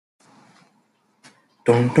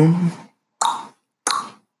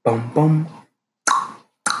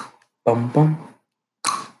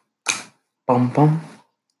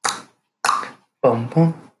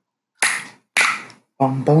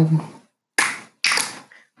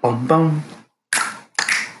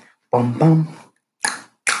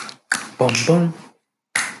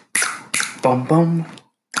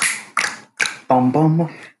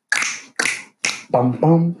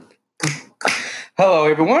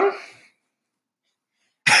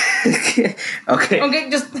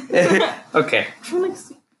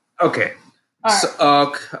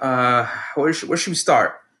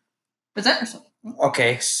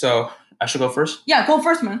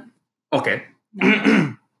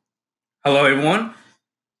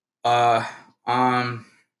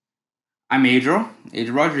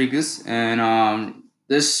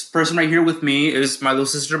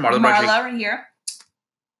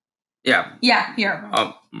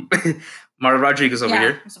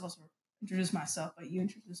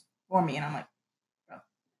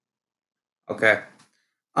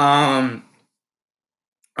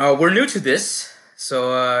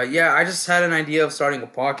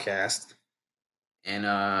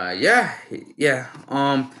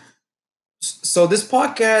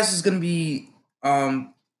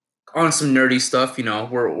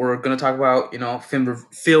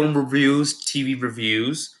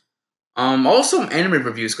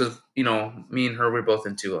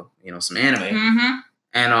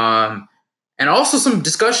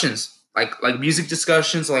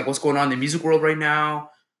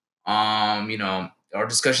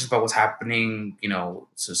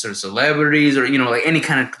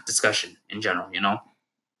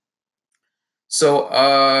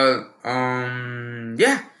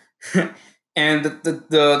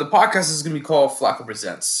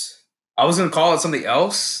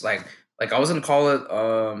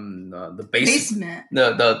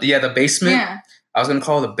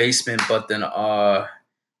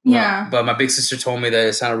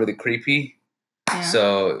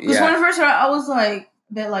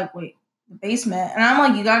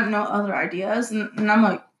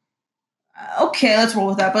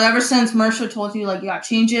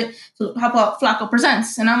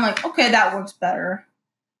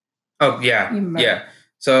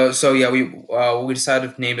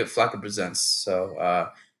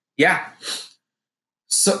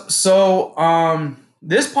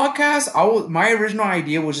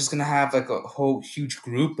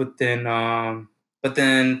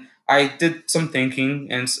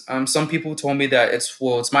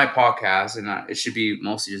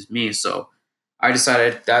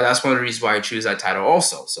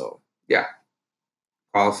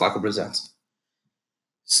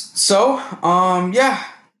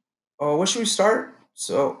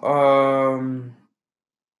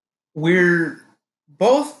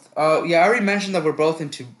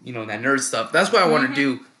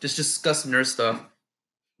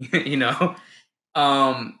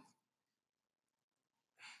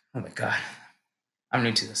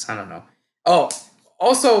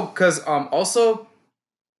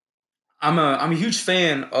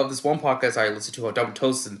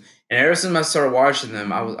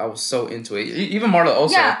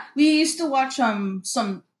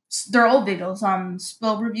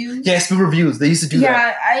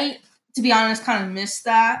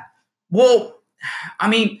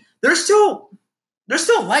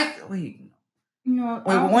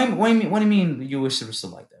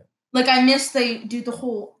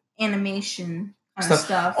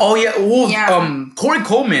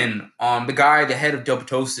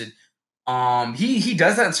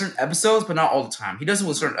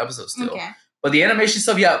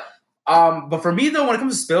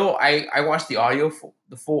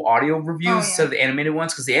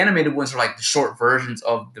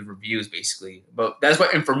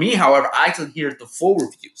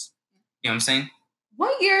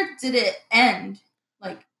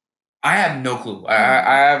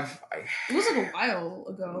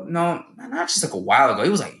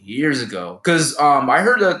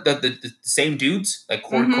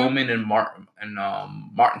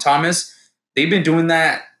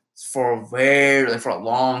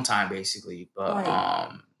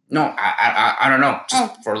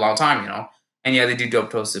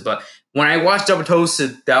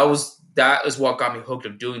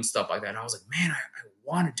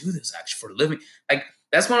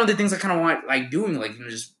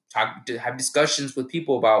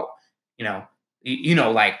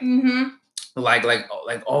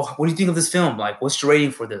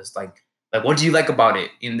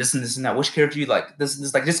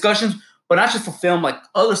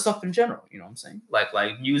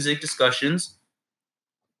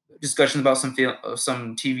discussions about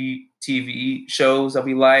some TV shows that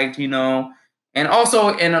we liked, and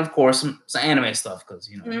also, and of course, some anime stuff because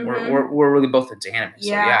we're really both into anime. So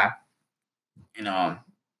yeah, you know,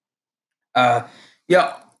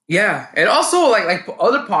 yeah, yeah, and also like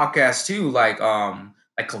other podcasts too, like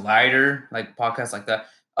Collider, like podcasts like that.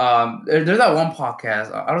 There's that one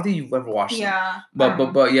podcast. I don't think you've ever watched it.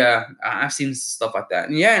 But yeah, I've seen stuff like that.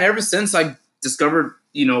 And yeah, and ever since I discovered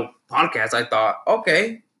podcasts, I thought,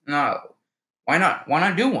 okay, no, why not? Why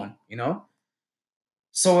not do one?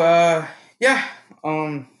 So yeah,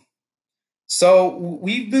 so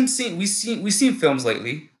we've seen films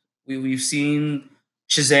lately. We've seen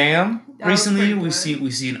Shazam recently. We've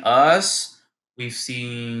seen Us. We've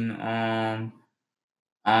seen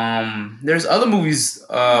there's other movies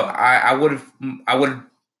I would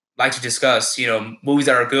like to discuss, movies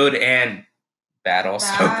that are good and bad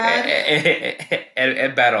also.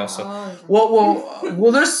 and bad also.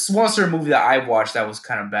 Well there's one certain movie that I watched that was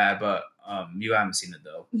kind of bad, but you haven't seen it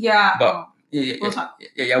though. Yeah. But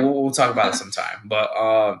we'll talk about it sometime.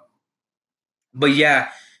 But yeah,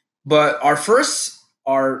 but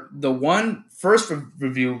the one first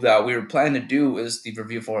review that we were planning to do is the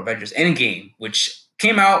review for Avengers Endgame, which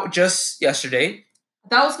came out just yesterday.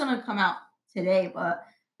 That was gonna come out today, but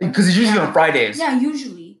because it's usually on Fridays. Yeah,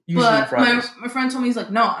 usually. But my friend told me, he's like,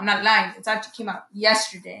 no, I'm not lying. It actually came out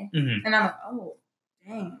yesterday, and I'm like, oh,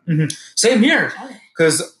 dang. Same here,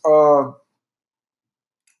 because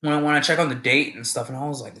when I check on the date and stuff, and I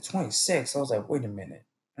was like the 26th. I was like, wait a minute.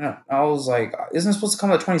 I was like, isn't it supposed to come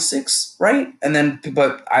out the 26th, right? And then,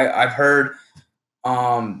 but I've heard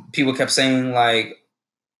people kept saying like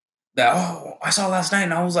that. Oh, I saw it last night,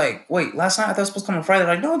 and I was like, wait, last night I thought it was supposed to come on Friday.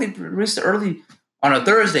 Like, no, they released it early on a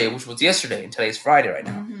Thursday, which was yesterday, and today's Friday right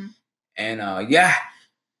now. And yeah,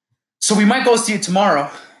 so we might go see it tomorrow.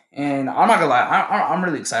 And I'm not gonna lie, I'm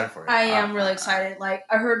really excited for it. I am really excited. Like,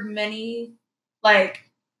 I heard many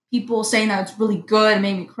people saying that it's really good. It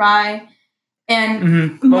made me cry.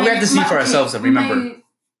 And but we have to see for ourselves and remember. My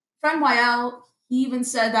friend YL, he even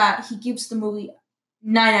said that he gives the movie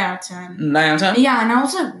 9 out of 10. 9 out of 10? Yeah, and I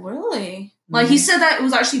was like, really? Like, he said that it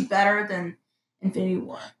was actually better than Infinity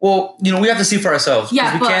War. Well, we have to see for ourselves.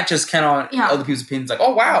 Yeah, we can't just count on other people's opinions. Like,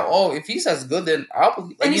 oh wow, if he says good, then I'll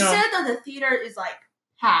believe. And he said that the theater is like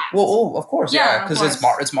packed. Well, of course, yeah, because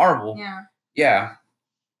it's Marvel. Yeah.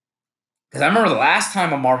 Because I remember the last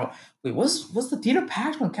time a Marvel. Wait, was the theater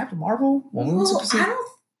packed when Captain Marvel? I don't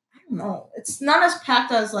know. It's not as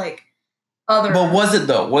packed as like other. But was it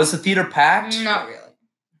though? Was the theater packed? Not really.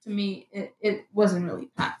 To me, it wasn't really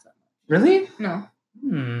packed. Really? No.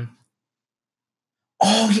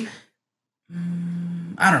 Oh, yeah.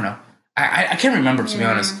 I don't know. I can't remember, to be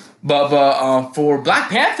honest. But for Black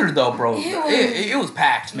Panther though, bro, it was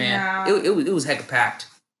packed, man. Yeah. It was hecka packed,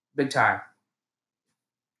 big time.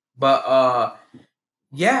 But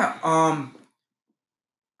yeah, I'm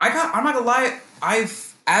not gonna lie.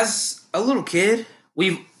 As a little kid,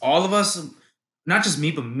 all of us, not just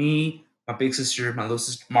me, but me, my big sister, my little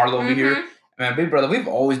sister Marlo over here, and my big brother, we've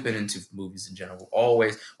always been into movies in general.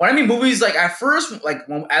 Always. When I mean movies, like at first, like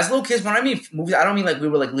as little kids, when I mean movies, I don't mean like we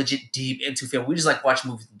were like legit deep into film. We just like watch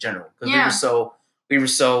movies in general because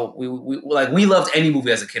we loved any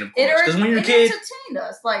movie as a kid, of course. Because when you're a kid, entertained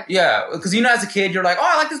us, like because as a kid, you're like, oh,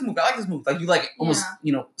 I like this movie. Like you like almost,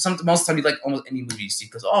 most of the time you like almost any movie you see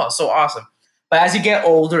because it's so awesome. But as you get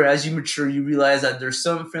older, as you mature, you realize that there's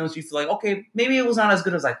some films you feel like, okay, maybe it was not as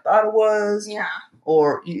good as I thought it was. Yeah.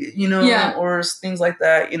 Or or things like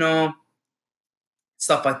that,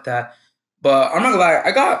 stuff like that. But I'm not gonna lie,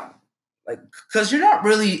 I got because you're not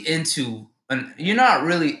really into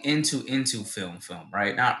film,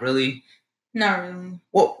 right? Not really. Not really.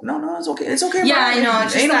 Well, no, it's okay. It's okay. Yeah, bro. I know.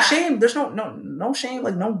 Ain't no shame. There's no shame.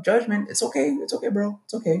 Like no judgment. It's okay. It's okay, bro.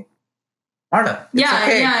 It's okay. Marta. It's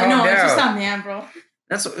okay. Yeah. No, it's just not man, bro.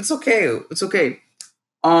 It's okay. It's okay.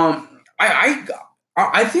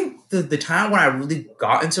 I think the time when I really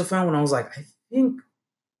got into film when I was like I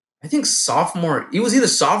think sophomore. It was either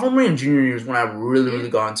sophomore and junior years when I really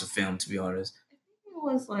got into film. To be honest, I think it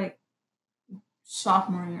was like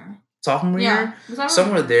sophomore year. Sophomore year,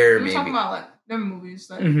 somewhere there. We were talking about like them movies,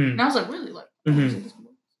 and I was like, really like.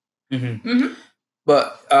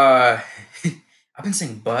 But I've been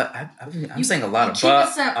saying but. I'm saying a lot of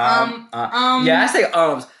but. Yeah, I say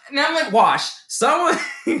ums. And I'm like, watch someone.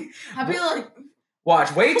 I'd be like.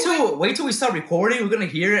 Watch. Wait till we start recording. We're gonna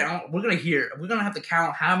hear it. We're gonna have to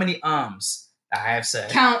count how many ums I have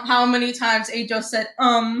said. Count how many times Ajo said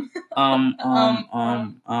You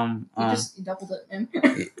doubled it, man.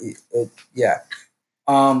 Yeah.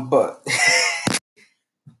 But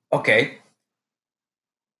okay.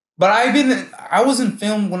 But I was in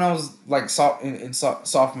film when I was like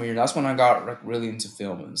sophomore year. That's when I got like really into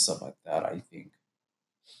film and stuff like that. I think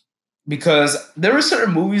because there were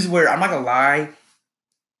certain movies where I'm not gonna lie.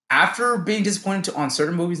 After being disappointed on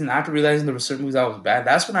certain movies and after realizing there were certain movies that was bad,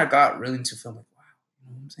 that's when I got really into film. Like, wow,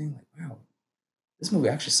 you know what I'm saying? Like, wow, this movie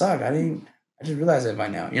actually sucked. I just realized it by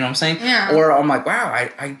now. You know what I'm saying? Yeah. Or I'm like, wow,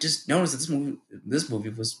 I just noticed that this movie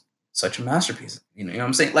was such a masterpiece. You know what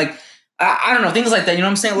I'm saying? Like, I don't know, things like that. You know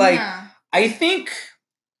what I'm saying? Like, I think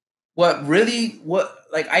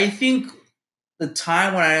I think the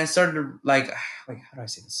time when I started to like how do I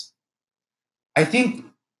say this? I think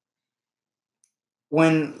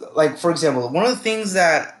when, like, for example, one of the things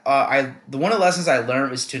that one of the lessons I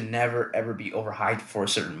learned is to never ever be overhyped for a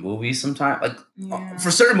certain movie. Sometimes, like for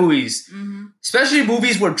certain movies, especially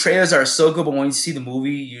movies where trailers are so good, but when you see the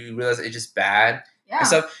movie, you realize it's just bad and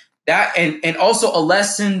stuff. That and also a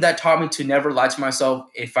lesson that taught me to never lie to myself.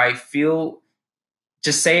 If I feel,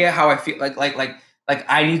 just say how I feel. Like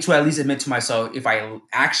I need to at least admit to myself if I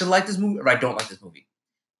actually like this movie or if I don't like this movie.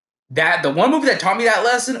 That the one movie that taught me that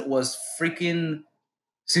lesson was freaking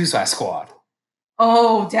Suicide Squad.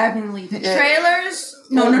 Oh, definitely. The trailers.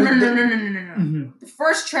 No. The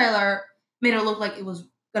first trailer made it look like it was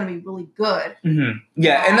gonna be really good.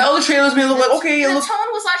 Yeah, and the other trailers made it look like okay. The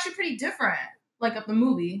tone was actually pretty different, like of the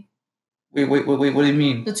movie. Wait. What do you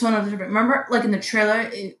mean? The tone was different. Remember, like in the trailer,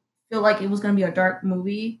 it felt like it was gonna be a dark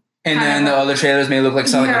movie. And then the other trailers made it look like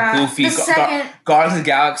something like a goofy Guardians of the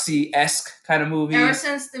Galaxy-esque kind of movie. Ever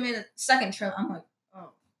since they made the second trailer, I'm like,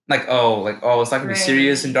 it's not gonna be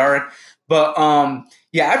serious and dark. But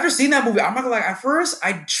yeah, after seeing that movie, I'm not gonna lie. At first,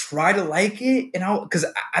 I tried to like it, and because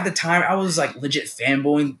at the time I was like legit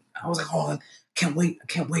fanboying. I was like, oh, I can't wait.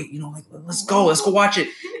 You know, like let's go watch it.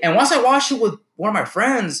 And once I watched it with one of my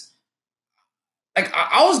friends, like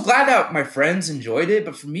I was glad that my friends enjoyed it.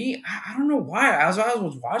 But for me, I don't know why. As I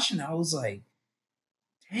was watching, I was like,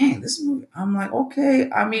 dang, this movie. I'm like,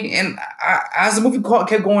 okay. I mean, and as the movie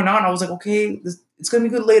kept going on, I was like, okay, it's gonna be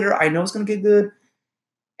good later. I know it's gonna get good.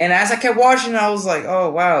 And as I kept watching, I was like,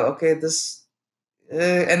 oh wow, okay, this.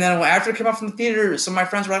 And then after it came out from the theater, some of my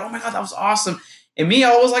friends were like, oh my god, that was awesome. And me,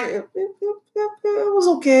 I was like, it was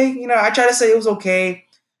okay. You know, I tried to say it was okay.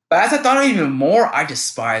 But as I thought of it even more, I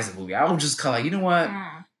despised the movie. I was just kind of like, you know what?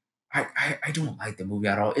 I don't like the movie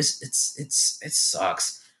at all. It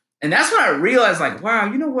sucks. And that's when I realized, like,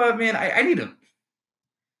 wow, you know what, man? I need to,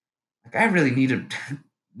 like, I really need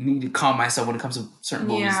to calm myself when it comes to certain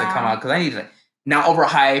movies that come out, because I need to not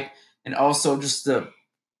overhype and also just to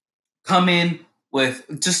come in with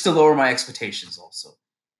just to lower my expectations also.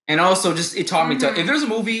 And also just it taught me to, if there's a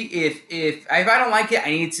movie, if I don't like it, I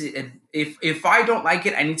need to, if I don't like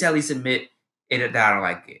it, I need to at least admit that I don't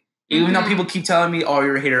like it. Even though people keep telling me, oh,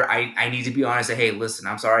 you're a hater, I need to be honest and say, hey, listen,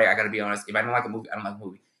 I'm sorry, I gotta be honest. If I don't like a movie, I don't like a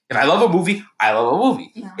movie. If I love a movie, I love a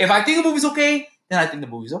movie. Yeah. If I think a movie's okay, then I think the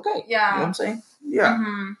movie's okay. Yeah. You know what I'm saying? Yeah.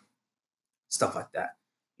 Stuff like that.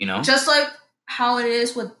 You know? Just like how it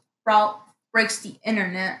is with Ralph Breaks the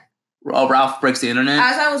Internet. Oh, Ralph Breaks the Internet?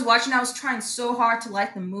 As I was watching, I was trying so hard to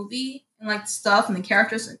like the movie and like the stuff and the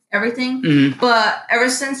characters and everything. But ever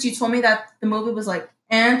since you told me that the movie was like,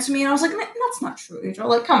 and to me, and I was like, that's not true, Adriel.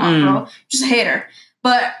 Like, come on, bro. Just a hater.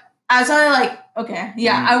 But as I like, okay,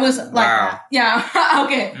 yeah, I was like that. Yeah,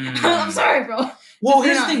 okay. I'm sorry, bro. Well,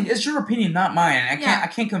 here's the thing. It's your opinion, not mine. I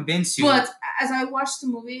can't convince you. But as I watched the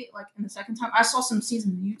movie, like, in the second time, I saw some scenes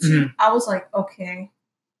on YouTube. I was like, okay,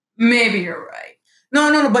 maybe you're right.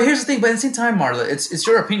 No. But here's the thing. But at the same time, Marla, it's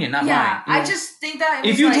your opinion, not mine. Yeah, I just think that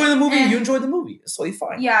if you enjoy the movie, you enjoy the movie. It's totally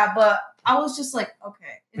fine. Yeah, but I was just like,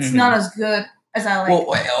 okay, it's not as good as I like.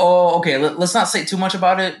 Well, okay. Let's not say too much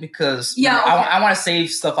about it because I want to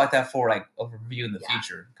save stuff like that for like a review in the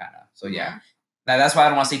future, kind of. So yeah. Now that's why I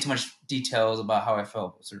don't want to say too much details about how I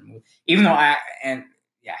felt about a certain movie, even though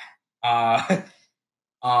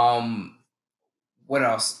what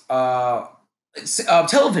else?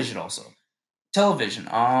 Television also. Television.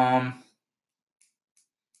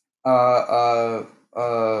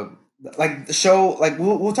 Like the show, like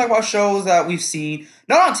we'll talk about shows that we've seen,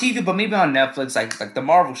 not on TV, but maybe on Netflix, like the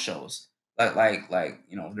Marvel shows. Like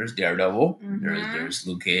you know, there's Daredevil, there's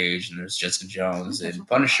Luke Cage, and there's Jessica Jones and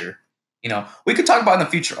Punisher. You know, we could talk about in the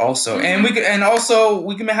future also, and we can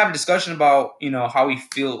have a discussion about, you know, how we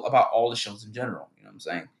feel about all the shows in general. You know what I'm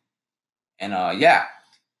saying? And yeah.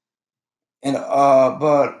 And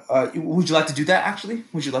but would you like to do that? Actually,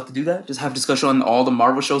 would you like to do that? Just have a discussion on all the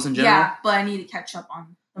Marvel shows in general. Yeah, but I need to catch up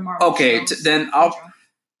on the Marvel. Okay, then I'll.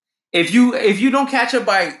 If you don't catch up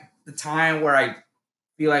by the time where I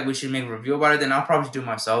feel like we should make a review about it, then I'll probably do it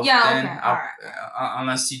myself. Yeah, then okay. All right.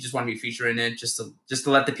 Unless you just want to be featured in it, just to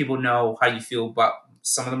let the people know how you feel about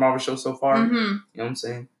some of the Marvel shows so far. Mm-hmm. You know what I'm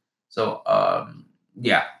saying? So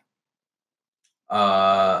yeah.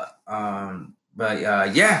 But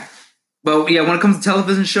yeah. But yeah, when it comes to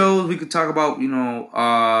television shows, we could talk about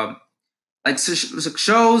like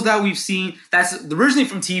shows that we've seen that's originally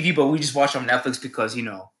from TV, but we just watch on Netflix because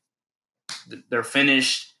they're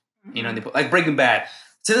finished. You know, they put, like Breaking Bad.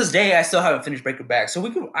 To this day, I still haven't finished Breaking Bad, so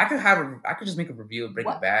I could just make a review of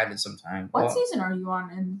Breaking Bad at some time. What season are you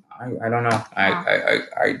on? In I don't know.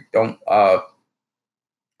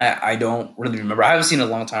 I don't really remember. I haven't seen it in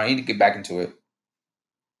a long time. I need to get back into it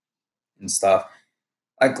and stuff.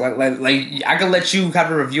 Like I could let you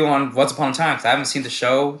have a review on Once Upon a Time because I haven't seen the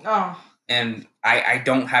show. Oh. And I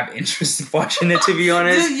don't have interest in watching it, to be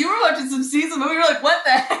honest. Dude, you were watching some season, but we were like, what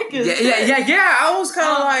the heck is this? Yeah. I was kind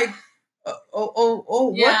of like,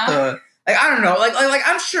 what the? Like, I don't know. Like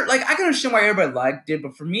I'm sure, like, I can understand why everybody liked it,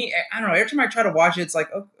 but for me, I don't know. Every time I try to watch it, it's like,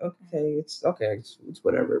 okay, it's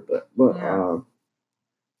whatever.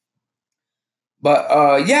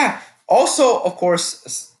 But yeah. Also, of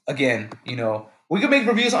course, again, we could make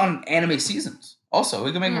reviews on anime seasons. Also,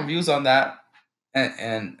 we can make reviews on that.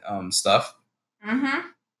 And stuff. Mm-hmm.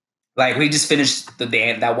 Like we just finished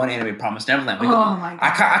that one anime, Promised Neverland. My god!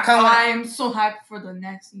 I'm so hyped for the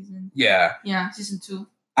next season. Yeah. Yeah, season 2.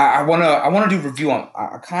 I wanna do review on.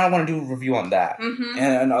 I kind of want to do a review on that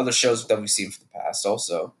and other shows that we've seen from the past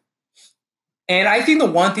also. And I think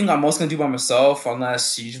the one thing I'm most gonna do by myself,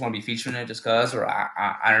 unless you just want to be featuring it, just cause, or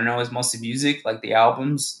I don't know, is mostly music, like the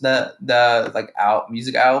albums, the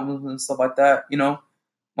music albums and stuff like that.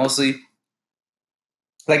 Mostly.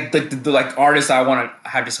 Like the like artists I want to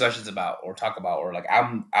have discussions about or talk about, or like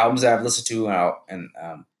albums that I've listened to and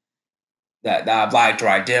that I've liked or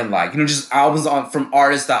I didn't like, just albums from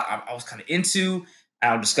artists that I was kind of into,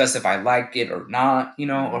 and I'll discuss if I like it or not,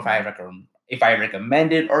 or if I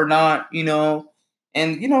recommend it or not, and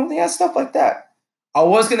they have stuff like that. I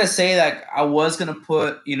was gonna say that I was gonna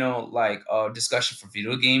put like a discussion for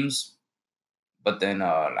video games, but then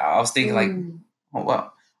I was thinking like,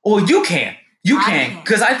 oh well, you can. You can,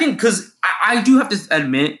 because I do have to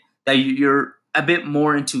admit that you're a bit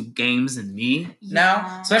more into games than me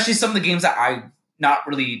now, especially some of the games that I not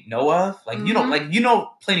really know of. Like you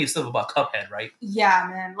know plenty of stuff about Cuphead, right? Yeah,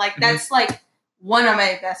 man. Like that's like one of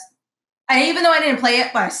my best. And even though I didn't play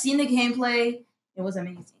it, but I've seen the gameplay. It was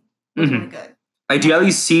amazing. It was really good. Like, do you at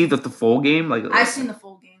least see the full game? Like I've seen the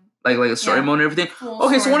full game. Like a story mode and everything.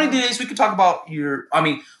 Okay, so one of these days we could talk about your. I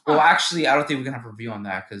mean, actually, I don't think we can have a review on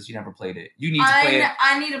that because you never played it. You need to play it.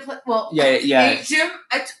 I need to play. Well, yeah. Hey, Jim.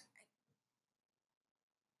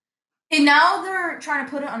 And now they're trying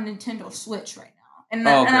to put it on Nintendo Switch right now, and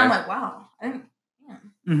I'm like, wow,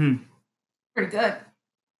 pretty good.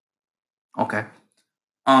 Okay.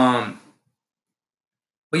 But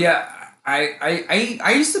yeah,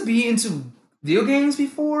 I used to be into video games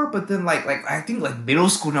before, but then like I think like middle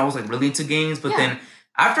school, and I was like really into games. But then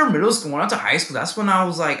after middle school, when I went to high school, that's when I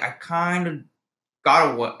was like, I kind of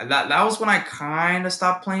got away. That was when I kind of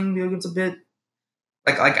stopped playing video games a bit.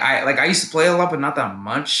 I used to play a lot, but not that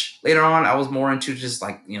much. Later on, I was more into just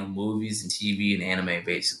like movies and TV and anime,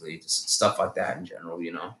 basically, just stuff like that in general.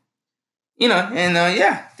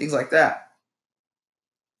 Things like that.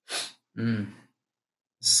 This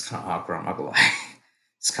is kind of awkward. I'm not gonna lie.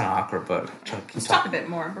 It's kind of awkward, but talk a bit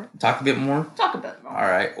more, bro. Talk a bit more? Talk a bit more. All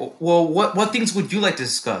right. Well, what things would you like to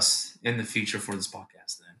discuss in the future for this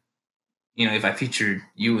podcast then? If I featured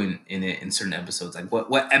you in it in certain episodes, like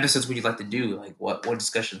what episodes would you like to do? Like what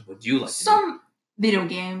discussions would you like to do? Some video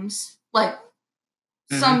games, like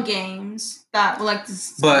some games that would like to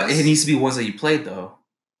discuss. But it needs to be ones that you played though.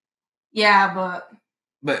 Yeah, but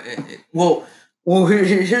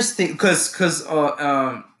here's the thing, because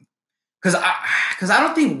I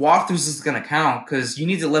don't think walkthroughs is gonna count because you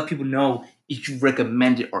need to let people know if you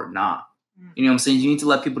recommend it or not. You know what I'm saying? You need to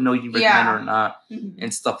let people know you recommend it or not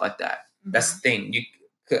and stuff like that. That's the thing.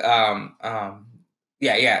 That's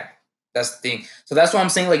the thing. So that's why I'm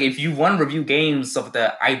saying, like, if you want to review games, stuff like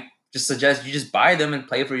that, I just suggest you just buy them and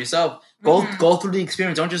play it for yourself. Go through the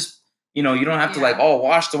experience. Don't just you don't have to like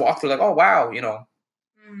watch the walkthrough like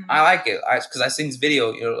I like it because I seen this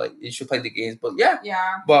video. Like you should play the games, but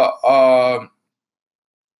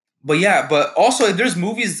but also if there's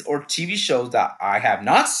movies or TV shows that I have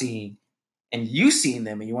not seen and you've seen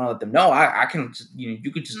them and you want to let them know, I can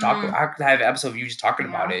you could just talk. I could have an episode of you just talking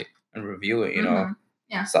about it and review it.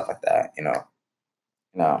 Stuff like that. Yeah.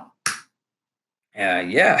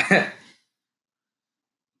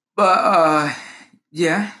 But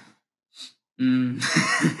yeah.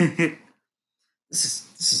 This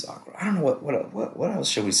is awkward. I don't know what else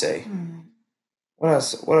should we say. What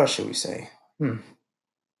else should we say? Huh.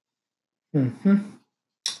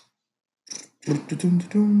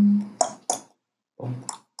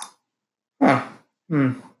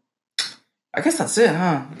 I guess that's it,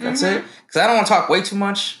 huh? That's it. Because I don't want to talk way too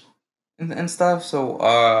much and stuff. So,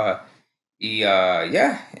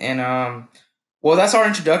 yeah, and well, that's our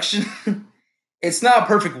introduction. It's not a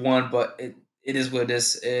perfect one, but it is what it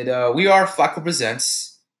is. We are Flako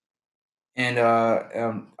Presents, and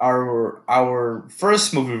our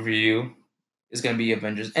first movie review is going to be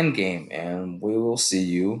Avengers Endgame, and we will see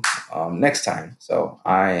you next time. So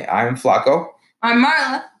I'm Flako. I'm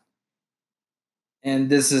Marla.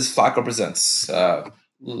 And this is Flako Presents.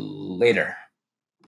 Later.